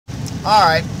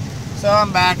Alright, so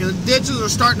I'm back. The ditches are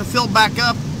starting to fill back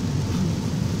up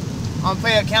on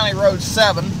Fayette County Road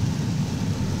 7.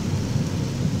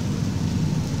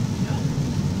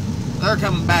 They're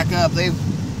coming back up. They've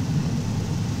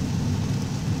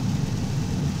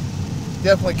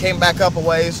definitely came back up a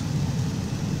ways.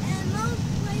 And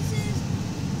most places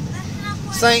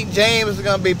halfway. St. James is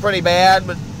going to be pretty bad,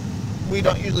 but we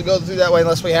don't usually go through that way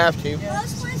unless we have to.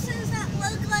 Most places that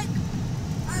look like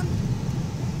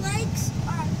lakes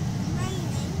are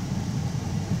raining.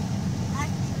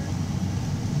 Actually.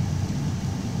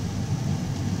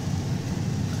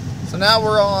 So now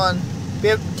we're on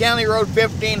County Road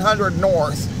 1500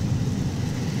 North.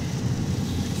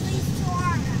 Leads to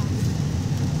our house.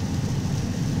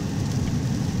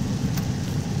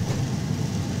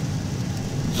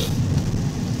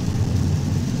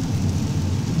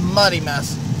 Muddy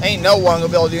mess. Ain't no one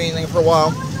gonna be able to do anything for a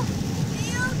while. Some of the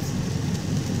fields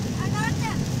are not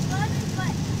that flooded,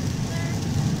 but they're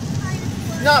kind of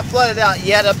flooded. Not flooded out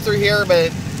yet up through here,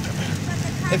 but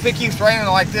But they're if it keeps raining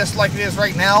like this, like it is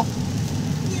right now, so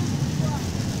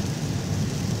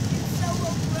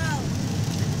will grow.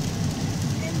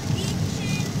 And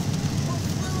beaches will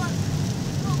fill up.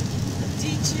 The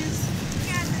ditches.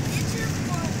 Yeah, the ditches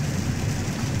will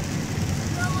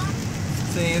grow up.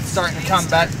 see, it's starting to come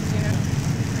back. Yeah.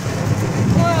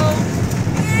 Whoa.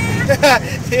 Yeah,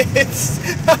 It's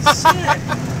that's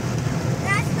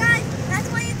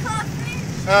what you call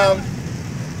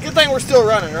fish. good thing we're still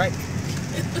running, right? You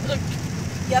think?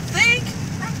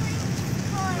 That's what you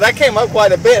call it. That came up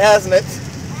quite a bit, hasn't it?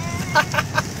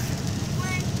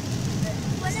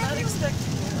 When Not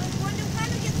expecting that. when you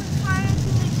kind of get the car into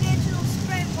the ditch, it'll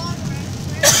spray water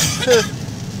everywhere.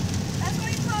 That's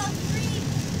what you call a free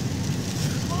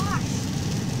wash.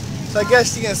 So I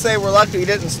guess you can say we're lucky we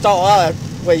didn't stall out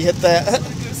when you hit that. Wanna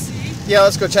go see? Yeah,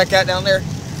 let's go check that down there.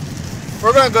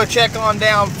 We're gonna go check on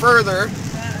down further.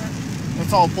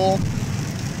 It's all full.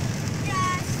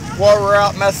 Yeah, so While we're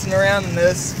out messing around in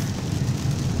this.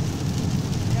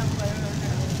 Down by our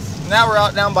house. Now we're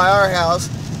out down by our house,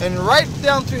 and right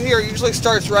down through here it usually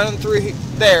starts running through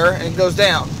there and goes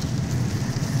down.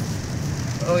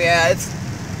 Oh yeah, it's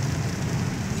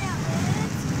yeah,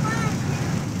 it's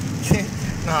fun.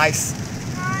 nice.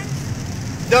 Nice.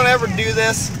 Don't ever do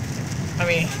this. I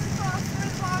mean,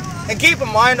 and keep in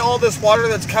mind all this water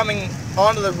that's coming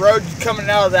onto the road coming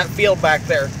out of that field back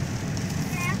there.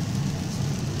 Yeah.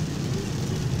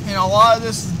 You know, a lot of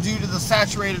this is due to the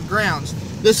saturated grounds.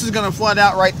 This is going to flood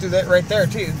out right through that right there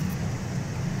too.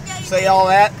 See all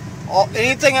that?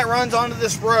 Anything that runs onto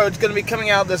this road is going to be coming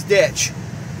out of this ditch,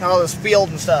 out of this field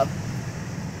and stuff.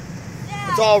 Yeah.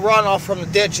 It's all runoff from the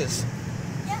ditches.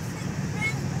 Yes,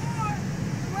 there's more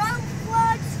road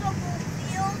floods from the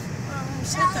fields.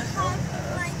 Shut the hell up.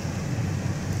 Like,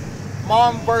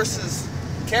 Mom versus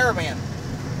caravan.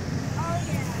 oh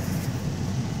yeah.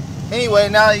 Anyway,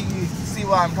 now you can see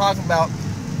what I'm talking about.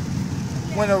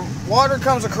 When the water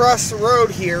comes across the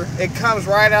road here, it comes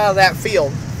right out of that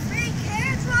field. Free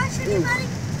carrots wash everybody.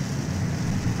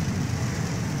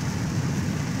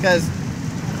 Because,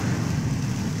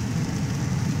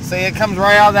 see, it comes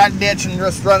right out of that ditch and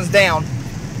just runs down.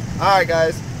 Alright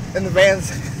guys, and the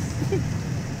van's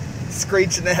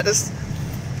screeching at us.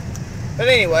 But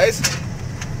anyways,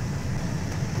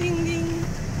 Ding ding.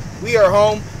 we are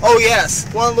home. Oh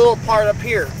yes, one little part up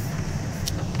here.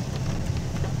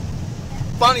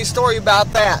 Funny story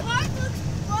about that. Park looks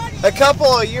flooded. A couple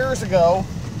of years ago,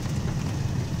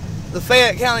 the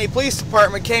Fayette County Police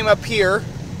Department came up here,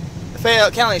 the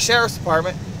Fayette County Sheriff's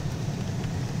Department,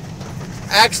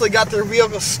 actually got their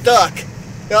vehicle stuck.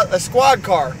 Got a squad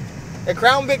car, a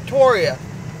Crown Victoria,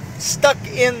 stuck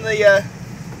in the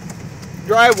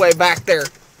driveway back there.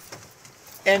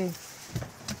 And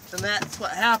that's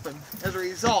what happened as a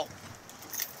result.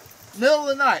 Middle of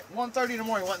the night, 1:30 in the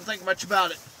morning, wasn't thinking much about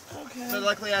it. Okay. But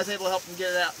luckily I was able to help them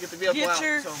get it out, get the vehicle Get out.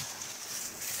 your-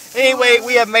 So. Anyway,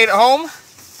 we have made it home.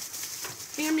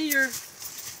 Hand me your.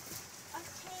 I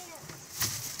can't.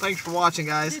 Thanks for watching,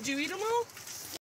 guys. Did you eat them all?